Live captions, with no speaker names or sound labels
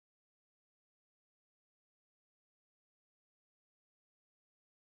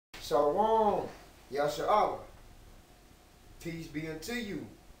Shalom, Yasha'Allah. Peace be unto you,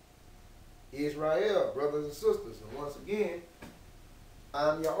 Israel, brothers and sisters. And once again,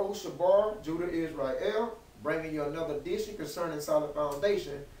 I'm your host, Shabar, Judah Israel, bringing you another edition concerning Solid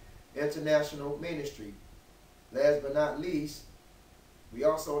Foundation International Ministry. Last but not least, we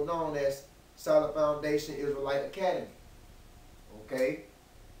also known as Solid Foundation Israelite Academy. Okay,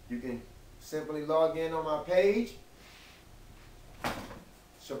 you can simply log in on my page,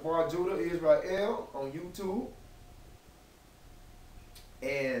 Shabar Judah Israel on YouTube,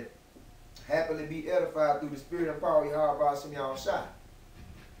 and happily be edified through the spirit and power of Yahweh Shem Yahushua.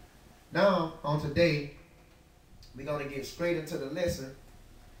 Now, on today, we're going to get straight into the lesson.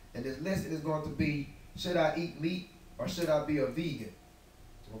 And this lesson is going to be, should I eat meat or should I be a vegan?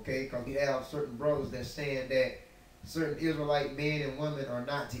 Okay, because we have certain brothers that's saying that certain Israelite men and women are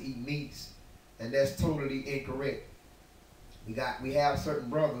not to eat meats. And that's totally incorrect. We have certain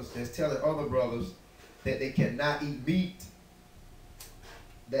brothers that's telling other brothers that they cannot eat meat.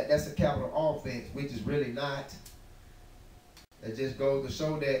 That's a capital offense, which is really not. It just goes to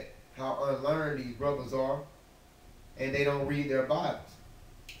show that how unlearned these brothers are, and they don't read their Bibles.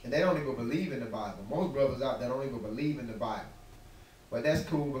 And they don't even believe in the Bible. Most brothers out there don't even believe in the Bible. But that's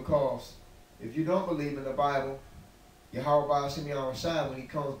cool, because if you don't believe in the Bible, Yahweh Shem Yahushua, when he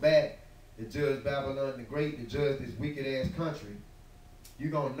comes back to judge Babylon the Great, to judge this wicked ass country,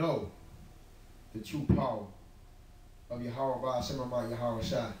 you're going to know the true power of Yahweh Shem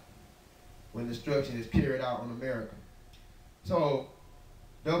Yahushua when destruction is carried out on America. So,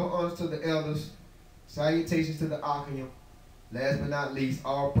 double honors to the elders, salutations to the Achaim. Last but not least,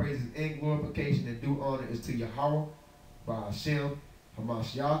 all praises and glorification and due honor is to Yahweh, Ba'ashem,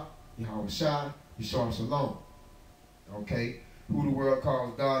 Hamashiach, Yahushua, Yeshua Shalom. Okay? Who the world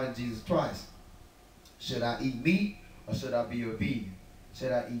calls God and Jesus Christ. Should I eat meat or should I be a vegan?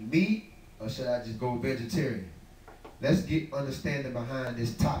 Should I eat meat or should I just go vegetarian? Let's get understanding behind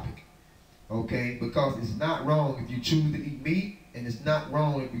this topic. Okay? Because it's not wrong if you choose to eat meat, and it's not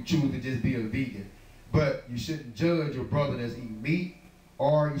wrong if you choose to just be a vegan. But you shouldn't judge your brother that's eating meat,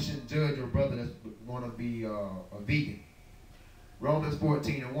 or you shouldn't judge your brother that's going to be a vegan. Romans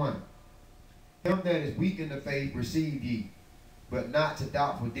 14:1. Him that is weak in the faith receive ye, but not to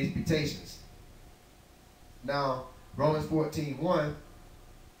doubtful disputations. Now, Romans 14:1,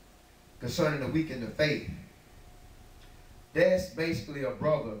 concerning the weak in the faith. That's basically a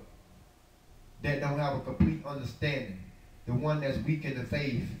brother that don't have a complete understanding. The one that's weak in the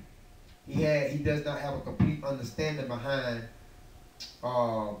faith, he does not have a complete understanding behind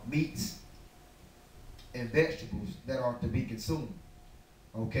meats and vegetables that are to be consumed.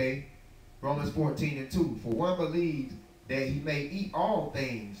 Okay? Romans 14:2. For one believes that he may eat all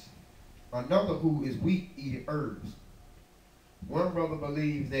things. Another who is weak eateth herbs. One brother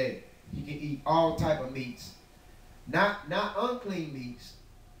believes that he can eat all type of meats. Not unclean meats,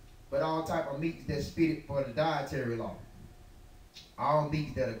 but all type of meats that's fitted for the dietary law. All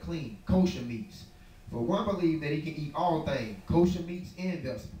meats that are clean, kosher meats. For one believes that he can eat all things, kosher meats and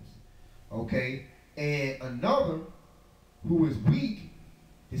vegetables. Okay? And another who is weak,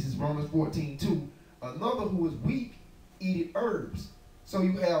 this is Romans 14:2, another who is weak eateth herbs. So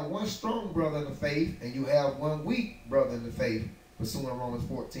you have one strong brother in the faith, and you have one weak brother in the faith, pursuing Romans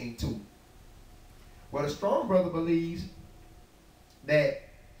 14:2. Well, the strong brother believes that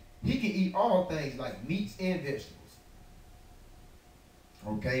he can eat all things like meats and vegetables.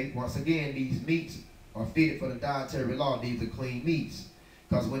 Okay, once again, these meats are fitted for the dietary law. These are clean meats.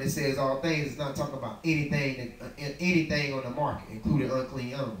 Because when it says all things, it's not talking about anything on the market, including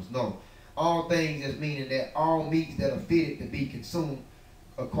unclean animals. No. All things is meaning that all meats that are fitted to be consumed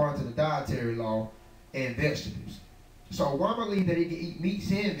according to the dietary law and vegetables. So one believes that he can eat meats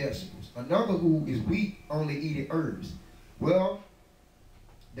and vegetables. Another who is weak only eateth herbs. Well,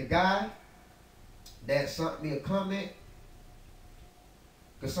 the guy that sent me a comment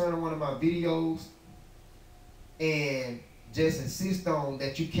concerning one of my videos and just insist on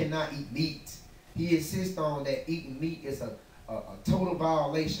that you cannot eat meat. He insists on that eating meat is a total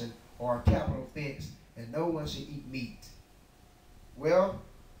violation or a capital offense, and no one should eat meat. Well,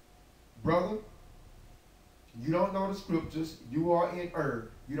 brother, you don't know the scriptures. You are in error.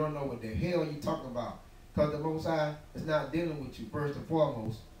 You don't know what the hell you're talking about. Because the Most High is not dealing with you, first and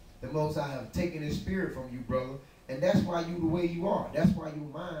foremost. The Most High have taken his spirit from you, brother. And that's why you the way you are. That's why your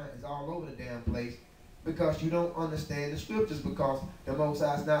mind is all over the damn place. Because you don't understand the scriptures. Because the Most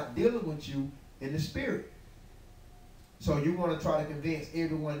High is not dealing with you in the spirit. So you want to try to convince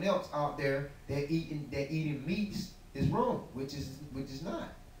everyone else out there that eating meats is wrong, which is not.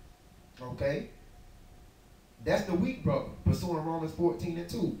 Okay? That's the weak brother, pursuing Romans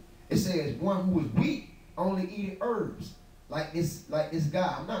 14:2. It says one who is weak only eating herbs. Like this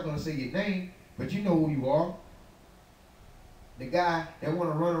guy. I'm not going to say your name, but you know who you are. The guy that want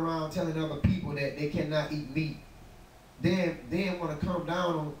to run around telling other people that they cannot eat meat. Then want to come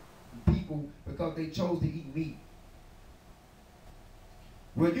down on people because they chose to eat meat.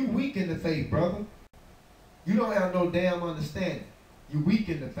 Well, you weak in the faith, brother. You don't have no damn understanding. You weak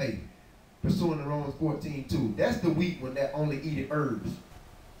in the faith. Pursuing the Romans 14:2. That's the weak one that only eateth herbs.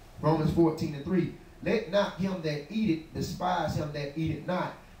 Romans 14:3. Let not him that eateth despise him that eateth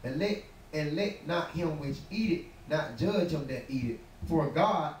not, and let not him which eateth not judge him that eateth, for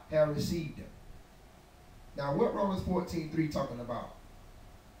God hath received him. Now, what Romans 14:3 talking about?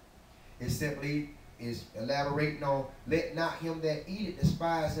 It simply is elaborating on, let not him that eateth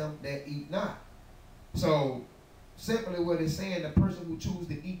despise him that eat not. So, simply what it's saying, the person who chooses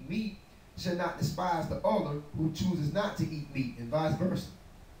to eat meat should not despise the other who chooses not to eat meat, and vice versa.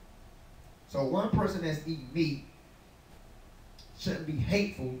 So one person that's eating meat shouldn't be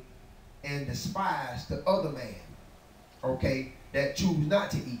hateful and despise the other man, okay, that choose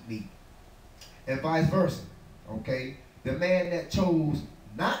not to eat meat, and vice versa, okay. The man that chose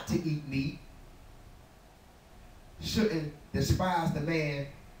not to eat meat shouldn't despise the man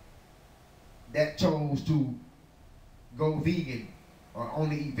that chose to go vegan or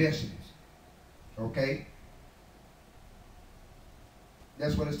only eat vegetables, okay.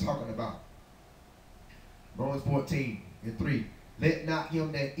 That's what it's talking about. Romans 14:3. Let not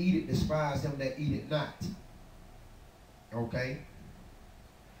him that eateth despise him that eateth not. Okay?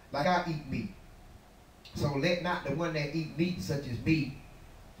 Like I eat meat. So let not the one that eat meat, such as me,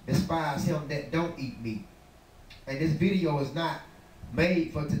 despise him that don't eat meat. And this video is not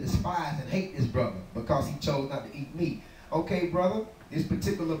made for to despise and hate this brother because he chose not to eat meat. Okay, brother, this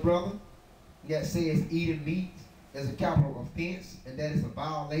particular brother that says eating meat is a capital offense and that is a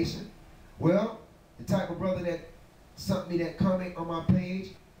violation. Well, the type of brother that sent me that comment on my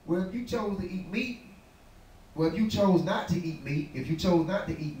page, well, if you chose to eat meat, well, if you chose not to eat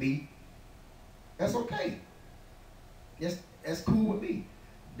meat, that's okay. That's cool with me.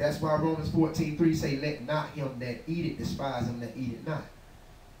 That's why Romans 14:3 say, let not him that eateth despise him that eateth not.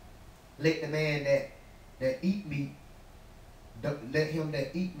 Let the man that eat meat, let him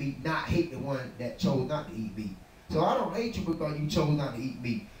that eat meat not hate the one that chose not to eat meat. So I don't hate you because you chose not to eat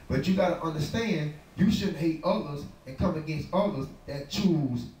meat. But you got to understand, you shouldn't hate others and come against others that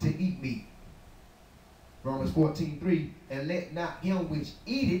choose to eat meat. Romans 14:3, and let not him which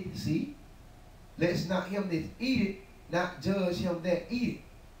eateth, see, let not him that eateth not judge him that eateth,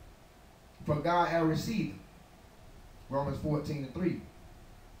 for God hath received him. Romans 14:3.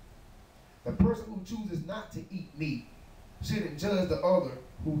 The person who chooses not to eat meat shouldn't judge the other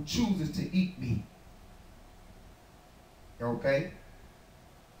who chooses to eat meat. Okay?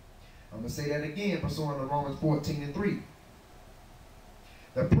 I'm going to say that again, pursuing the Romans 14:3.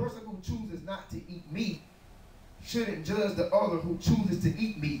 The person who chooses not to eat meat shouldn't judge the other who chooses to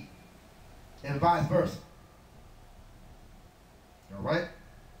eat meat, and vice versa. All right?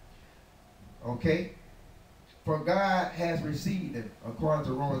 Okay? For God has received him, according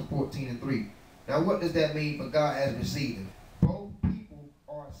to Romans 14:3. Now, what does that mean, for God has received him? Both people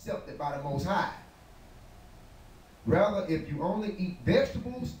are accepted by the Most High. Rather, if you only eat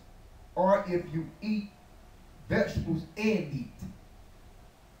vegetables, or if you eat vegetables and meat.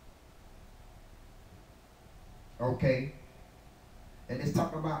 Okay? And it's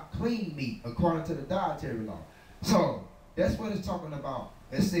talking about clean meat according to the dietary law. So, that's what it's talking about.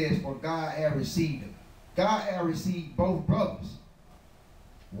 It says, for God hath received him. God hath received both brothers.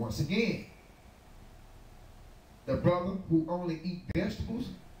 Once again, the brother who only eat vegetables,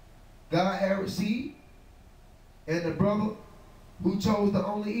 God hath received, and the brother who chose to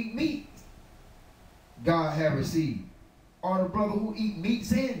only eat meat, God hath received. Or the brother who eat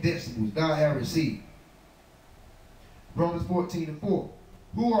meats and vegetables, God hath received. Romans 14:4.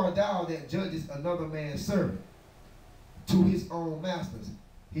 Who art thou that judgest another man's servant to his own masters?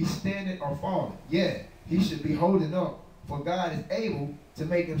 He standeth or falleth. Yeah, he should be holding up, for God is able to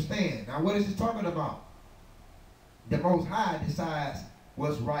make him stand. Now, what is he talking about? The Most High decides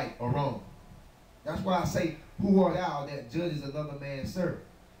what's right or wrong. That's why I say, who art thou that judges another man's servant?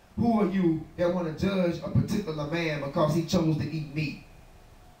 Who are you that want to judge a particular man because he chose to eat meat?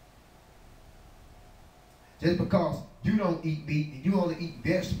 Just because you don't eat meat and you only eat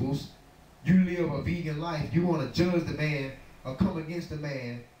vegetables, you live a vegan life, you want to judge the man or come against the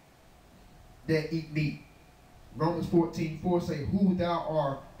man that eat meat. Romans 14:4 say, who thou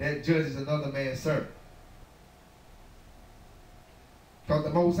art that judges another man's servant. Because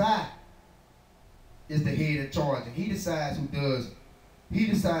the Most High is the head in charge, and he decides who does He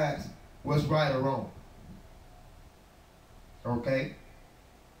decides what's right or wrong. Okay?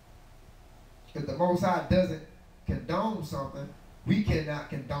 If the Most High doesn't condone something, we cannot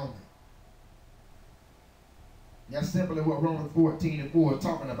condone it. That's simply what Romans 14:4 is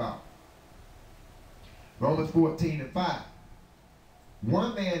talking about. Romans 14:5.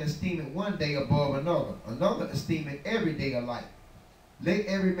 One man esteeming one day above another, another esteeming every day alike. Let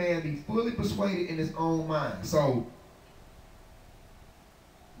every man be fully persuaded in his own mind. So,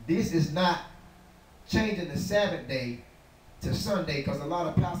 this is not changing the Sabbath day to Sunday, because a lot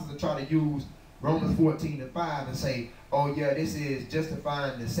of pastors are trying to use Romans 14:5 and say, oh yeah, this is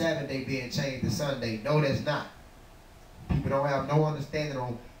justifying the Sabbath day being changed to Sunday. No, that's not. People don't have no understanding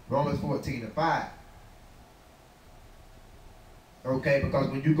on Romans 14:5. Okay, because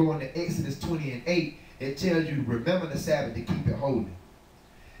when you go into Exodus 20:8, it tells you remember the Sabbath to keep it holy.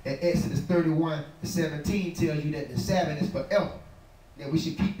 And Exodus 31:17 tells you that the Sabbath is forever. That we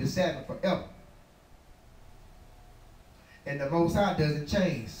should keep the Sabbath forever. And the Most High doesn't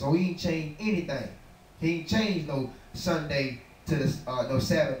change, so He ain't changed anything. He ain't changed no Sunday to the no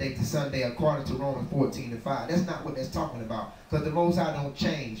Sabbath day to Sunday according to Romans 14:5. That's not what that's talking about, because the Most High don't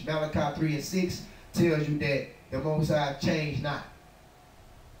change. Malachi 3:6 tells you that the Most High changed not.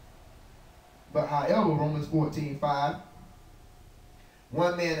 But however, Romans 14:5,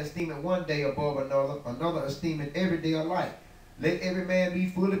 one man esteeming one day above another, another esteeming every day alike. Let every man be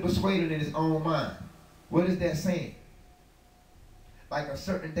fully persuaded in his own mind. What is that saying? Like a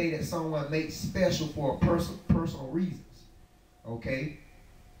certain day that someone makes special for personal reasons. Okay?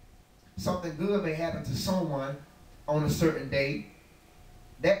 Something good may happen to someone on a certain day.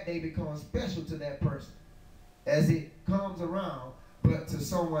 That day becomes special to that person as it comes around, but to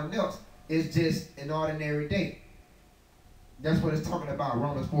someone else, it's just an ordinary day. That's what it's talking about,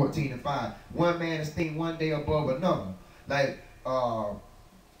 Romans 14:5. One man esteemed one day above another. Like,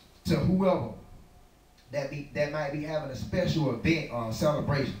 to whoever that might be having a special event or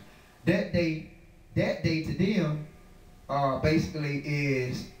celebration. That day to them basically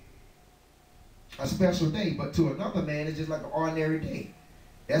is a special day, but to another man it's just like an ordinary day.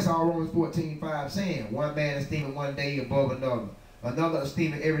 That's all Romans 14:5 saying. One man esteeming one day above another, another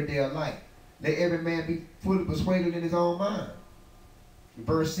esteeming every day alike. Let every man be fully persuaded in his own mind.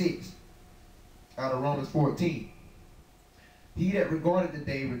 Verse 6 out of Romans 14. He that regarded the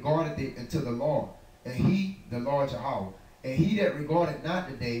day regarded it unto the Lord, and he, the Lord Yahweh. And he that regarded not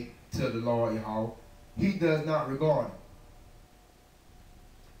the day to the Lord Yahweh, he does not regard it.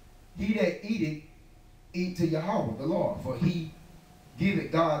 He that eateth, eat to Yahweh, the Lord, for he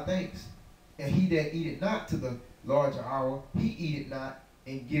giveth God thanks. And he that eateth not to the Lord Yahweh, he eateth not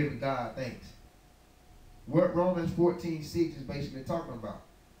and giveth God thanks. What Romans 14:6 is basically talking about.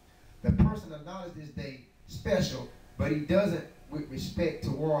 The person acknowledges this day special, but he doesn't with respect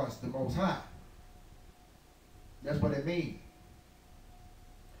towards the Most High. That's what it means.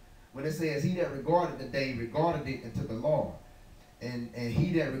 When it says, he that regarded the day regarded it unto the Lord. And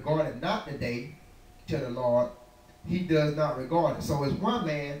he that regarded not the day to the Lord, he does not regard it. So it's one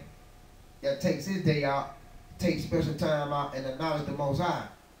man that takes his day out, takes special time out, and acknowledges the Most High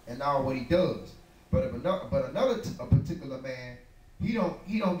and all what he does. But a particular man, he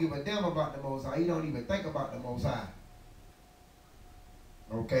don't give a damn about the Most High. He don't even think about the Most High.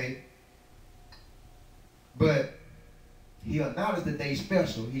 Okay? But he acknowledges the day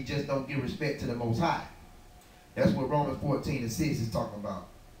special. He just don't give respect to the Most High. That's what Romans 14:6 is talking about.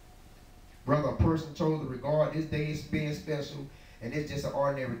 Brother, a person chose to regard this day as being special, and it's just an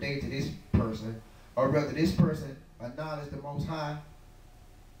ordinary day to this person. Or rather, this person acknowledged the Most High.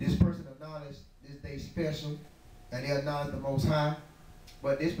 This person acknowledged this day special, and they acknowledge the Most High.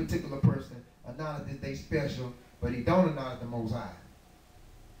 But this particular person acknowledged this day special, but he don't acknowledge the Most High.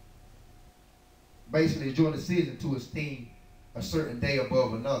 Basically, it's your decision to esteem a certain day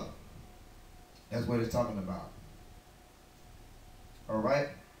above another. That's what it's talking about. All right?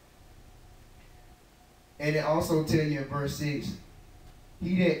 And it also tells you in verse 6,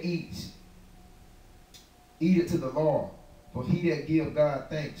 he that eats, eat it to the Lord, for he that give God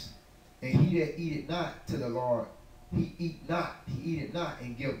thanks. And he that eateth not to the Lord, he eateth not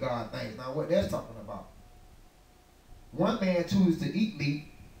and give God thanks. Now what that's talking about. One man chooses to eat meat,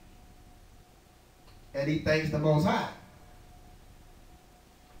 and he thanks the Most High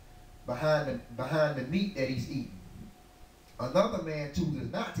behind the meat that he's eating. Another man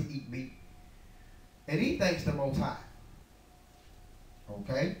chooses not to eat meat, and he thanks the Most High.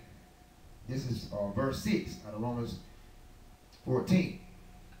 Okay? This is verse 6 out of Romans 14.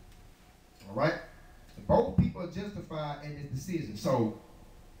 All right? Both people are justified in this decision. So,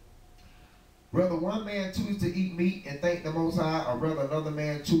 Whether one man choose to eat meat and thank the Most High, or whether another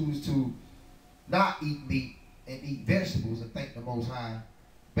man choose to not eat meat and eat vegetables and thank the Most High,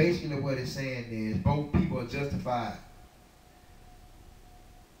 basically what it's saying is both people are justified.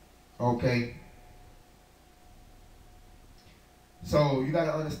 Okay? So you got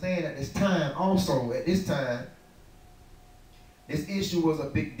to understand at this time, this issue was a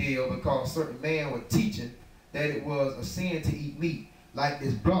big deal because certain men were teaching that it was a sin to eat meat, like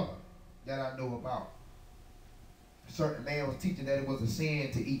this brother that I know about. A certain man was teaching that it was a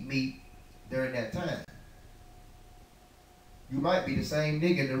sin to eat meat during that time. You might be the same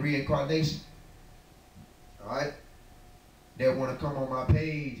nigga in the reincarnation, alright, that want to come on my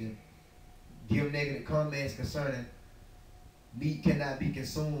page and give negative comments concerning meat cannot be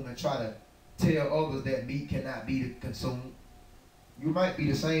consumed and try to tell others that meat cannot be consumed. You might be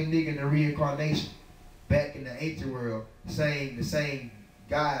the same nigga in the reincarnation back in the ancient world, the same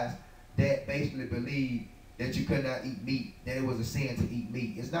guys that basically believe that you could not eat meat, that it was a sin to eat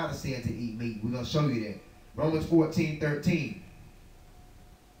meat. It's not a sin to eat meat. We're going to show you that. Romans 14:13.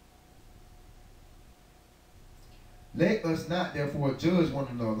 Let us not therefore judge one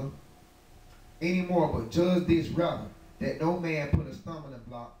another anymore, but judge this rather, that no man put a stumbling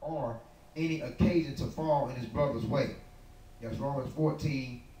block or any occasion to fall in his brother's way. That's Romans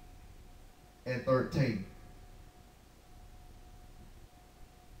 14:13.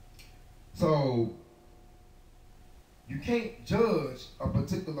 So you can't judge a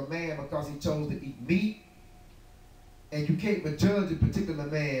particular man because he chose to eat meat, and you can't judge a particular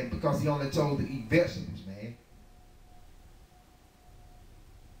man because he only chose to eat vegetables, man.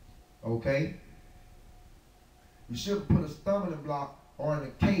 Okay? You shouldn't put a stumbling block or an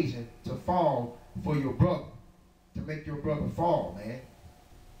occasion to fall for your brother, to make your brother fall, man.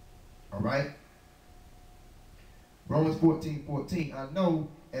 Alright? Romans 14:14. I know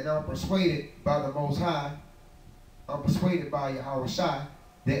and I'm persuaded by the Most High, I'm persuaded by Yahweh Shai,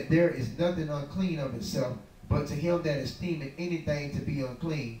 that there is nothing unclean of itself, but to him that esteemeth anything to be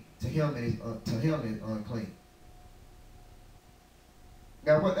unclean, to him it is unclean.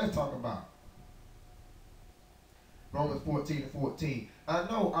 Now what that's talking about? Romans 14:14. I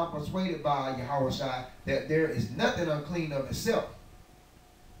know I'm persuaded by Yahweh Shai that there is nothing unclean of itself,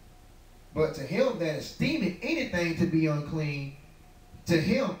 but to him that esteemeth anything to be unclean, to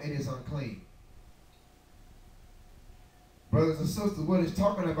him it is unclean. Brothers and sisters, what it's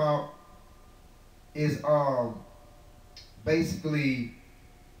talking about is basically,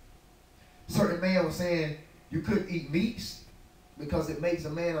 certain man was saying you couldn't eat meats because it makes a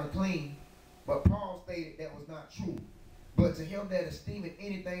man unclean, but Paul stated that was not true. But to him that esteemeth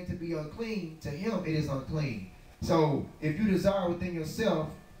anything to be unclean, to him it is unclean. So if you desire within yourself,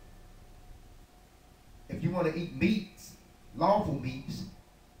 if you want to eat meats, lawful meats,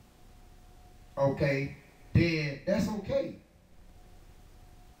 okay, then that's okay.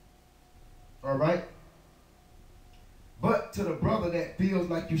 All right? But to the brother that feels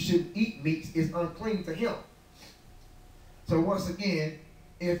like you shouldn't eat meats, is unclean to him. So once again,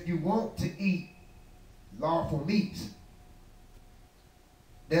 if you want to eat lawful meats,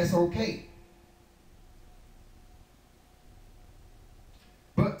 that's okay.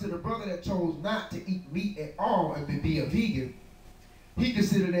 But to the brother that chose not to eat meat at all and to be a vegan, he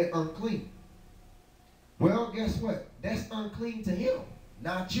considered that unclean. Well, guess what? That's unclean to him,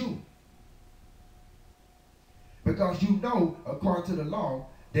 not you. Because you know, according to the law,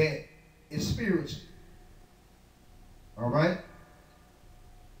 that it's spiritual. All right?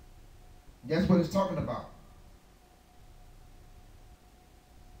 That's what it's talking about.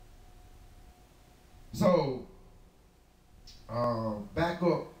 So, back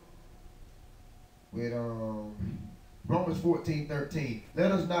up with Romans 14:13.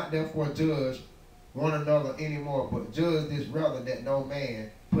 Let us not therefore judge one another anymore, but judge this rather, that no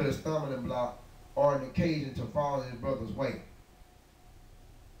man put a stumbling block or an occasion to fall in his brother's way.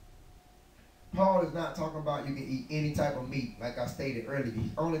 Paul is not talking about you can eat any type of meat, like I stated earlier.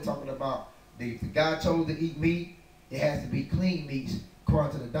 He's only talking about that if the guy chose to eat meat, it has to be clean meats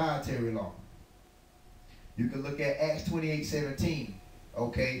according to the dietary law. You can look at Acts 28:17.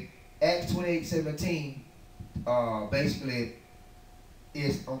 Okay, Acts 28:17 basically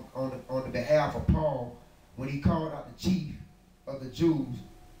is on the behalf of Paul when he called out the chief of the Jews,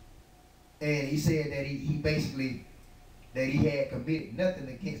 and he said that he basically that he had committed nothing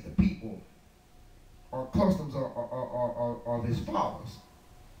against the people or customs of his fathers.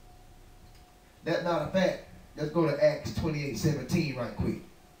 That's not a fact. Let's go to Acts 28:17 right quick.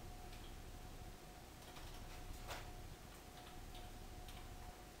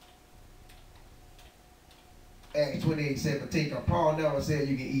 Acts 28:17, because Paul never said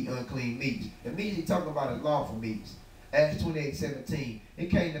you can eat unclean meats. The meats he talking about is lawful meats. Acts 28:17, it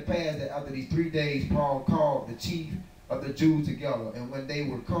came to pass that after these 3 days, Paul called the chief of the Jews together, and when they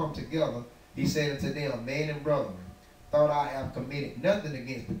were come together, he said unto them, men and brethren, thought I have committed nothing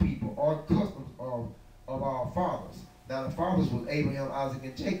against the people or customs of our fathers. Now the fathers was Abraham, Isaac,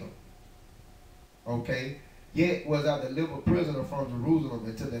 and Jacob. Okay? Yet was I delivered prisoner from Jerusalem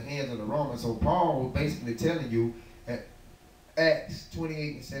into the hands of the Romans. So Paul was basically telling you at Acts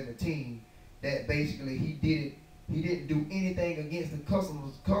 28:17 that basically he didn't do anything against the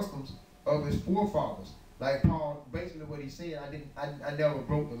customs of his forefathers. Like Paul, basically what he said, I never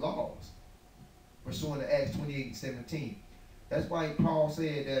broke the laws. Pursuant to Acts 28:17. That's why Paul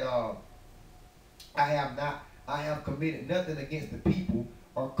said that I have committed nothing against the people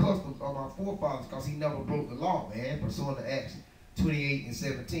or customs of my forefathers, because he never broke the law, man, pursuant to Acts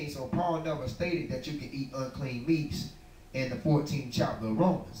 28:17. So Paul never stated that you can eat unclean meats in the 14th chapter of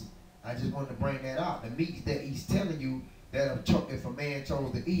Romans. I just wanted to bring that out. The meats that he's telling you that if a man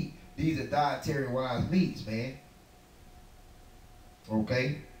chose to eat, these are dietary wise meats, man.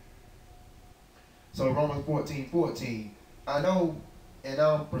 Okay? So Romans 14:14. I know and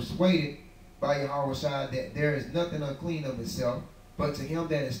I'm persuaded by Yahweh that there is nothing unclean of itself, but to him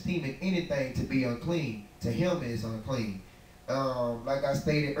that esteemeth anything to be unclean, to him is unclean. Like I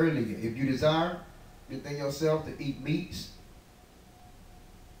stated earlier, if you desire within yourself to eat meats,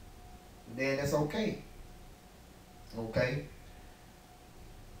 then that's okay. Okay?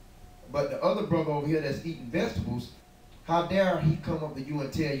 But the other brother over here that's eating vegetables, how dare he come up to you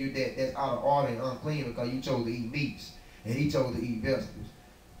and tell you that that's out of order and unclean because you chose to eat meats and he chose to eat vegetables.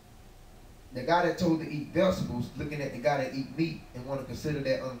 The guy that chose to eat vegetables, looking at the guy that eat meat and want to consider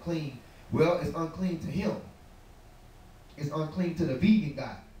that unclean, well, it's unclean to him. It's unclean to the vegan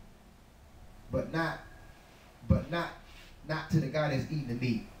guy, but not to the guy that's eating the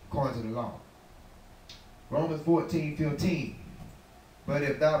meat, according to the law. Romans 14:15. But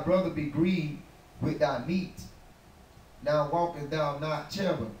if thy brother be grieved with thy meat, now walkest thou not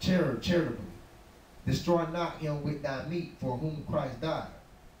charitably. Destroy not him with thy meat, for whom Christ died.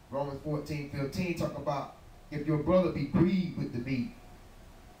 Romans 14:15 talk about if your brother be grieved with the meat.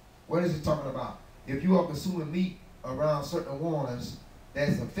 What is it talking about? If you are consuming meat around certain ones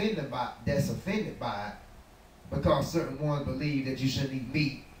that's offended by it, because certain ones believe that you shouldn't eat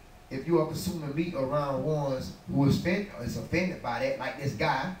meat. If you are consuming meat around ones who is offended by that, like this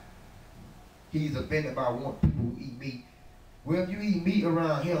guy, he's offended by people who eat meat. Well, if you eat meat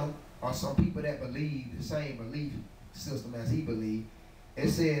around him, or some people that believe the same belief system as he believes, it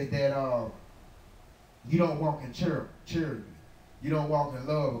says that you don't walk in charity. You don't walk in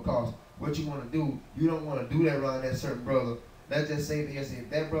love, because what you want to do, you don't want to do that around that certain brother. Let's just say that if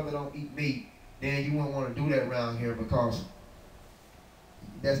that brother don't eat meat, then you won't want to do that around here, because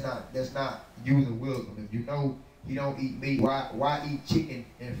that's not using wisdom. If you know he don't eat meat, why eat chicken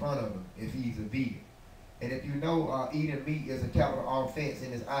in front of him if he's a vegan? And if you know eating meat is a capital offense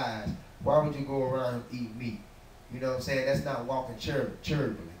in his eyes, why would you go around and eat meat? You know what I'm saying? That's not walking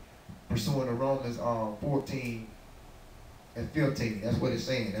charitably. Pursuing the Romans 14 and 15. That's what it's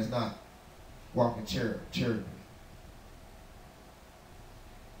saying. That's not walking charitably.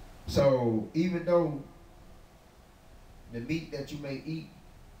 So even though the meat that you may be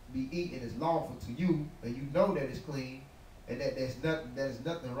eating is lawful to you, and you know that it's clean, and that there's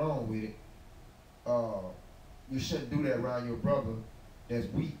nothing wrong with it, you shouldn't do that around your brother that's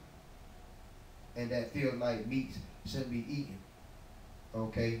weak and that feels like meats shouldn't be eaten.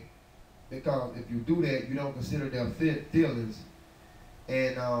 Okay? Because if you do that, you don't consider their feelings,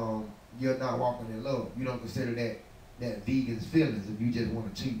 and you're not walking in love. You don't consider that vegan's feelings if you just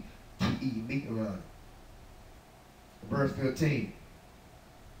want to keep eating meat around it. Verse 15,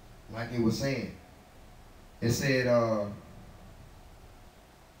 like it was saying, it said,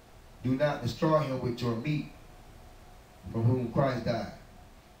 do not destroy him with your meat, from whom Christ died.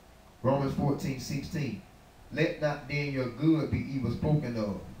 Romans 14:16. Let not then your good be evil spoken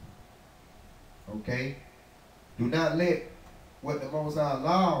of. Okay? Do not let what the Most High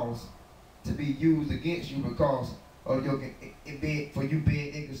allows to be used against you because of for you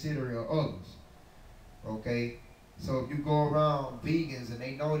being inconsiderate of others. Okay? So if you go around vegans and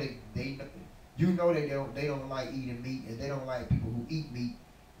they know that they don't like eating meat, and they don't like people who eat meat,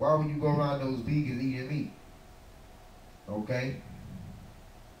 why would you go around those vegans eating meat? Okay?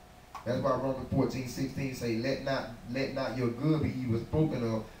 That's why Romans 14:16 say, let not your good be evil spoken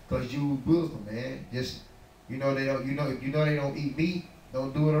of, because you wisdom, man. Just if you know they don't eat meat,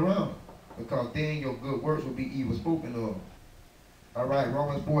 don't do it around them, because then your good works will be evil spoken of. All right,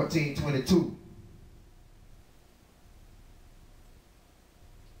 Romans 14:22.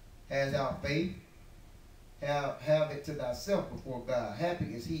 has our faith, have it to thyself before God.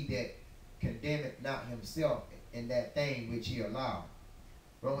 Happy is he that condemneth not himself in that thing which he allowed.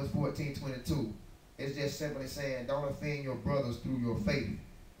 Romans 14:22. It's just simply saying, don't offend your brothers through your faith.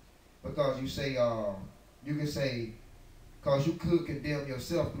 Because you say, you can say, because you could condemn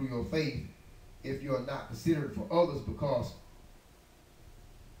yourself through your faith if you are not considerate for others, because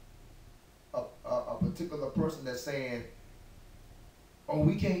a particular person that's saying, oh,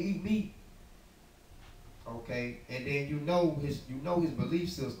 we can't eat meat. Okay, and then you know his belief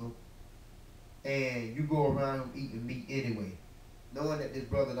system, and you go around him eating meat anyway, knowing that this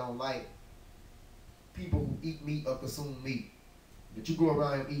brother don't like people who eat meat or consume meat, but you go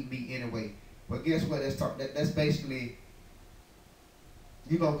around him eating meat anyway. But guess what? That's basically,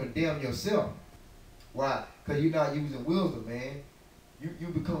 you're gonna condemn yourself. Why? Because you're not using wisdom, man. You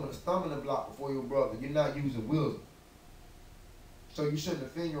becoming a stumbling block before your brother. You're not using wisdom. So you shouldn't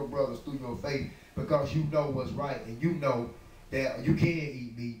offend your brothers through your faith, because you know what's right, and you know that you can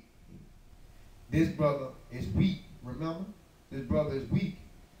eat meat. This brother is weak, remember? This brother is weak.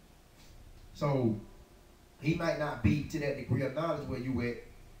 So he might not be to that degree of knowledge where you at,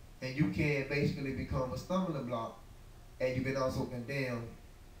 and you can basically become a stumbling block, and you can also condemn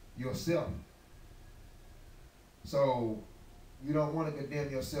yourself. So you don't want to condemn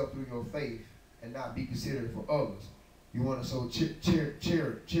yourself through your faith and not be considerate for others. You want to show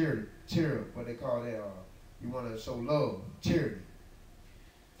charity, what they call that. You want to show love, charity.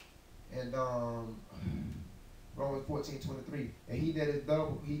 And Romans 14:23. And he that is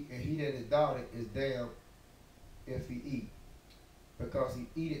doubted is damned if he eat, because he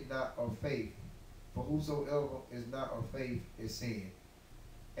eateth not of faith. For whosoever is not of faith is sin.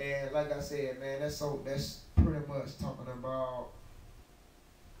 And like I said, man, that's pretty much talking about,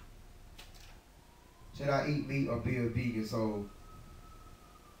 should I eat meat or be a vegan? So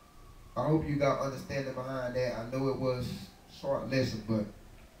I hope you got understanding behind that. I know it was a short lesson, but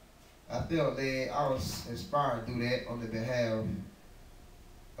I felt that I was inspired to do that on the behalf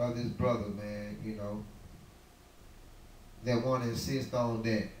of this brother, man, you know, that want to insist on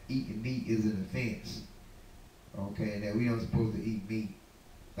that eating meat is an offense. Okay, and that we don't supposed to eat meat,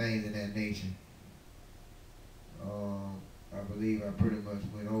 things of that nature. I believe I pretty much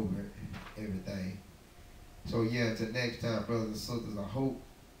went over everything. So yeah, until next time, brothers and sisters, I hope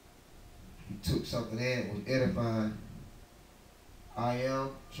you took something in that was edifying. I am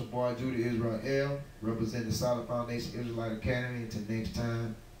your boy Judah Israel, representing the Solid Foundation Israelite Academy. Until next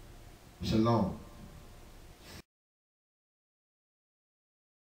time, shalom.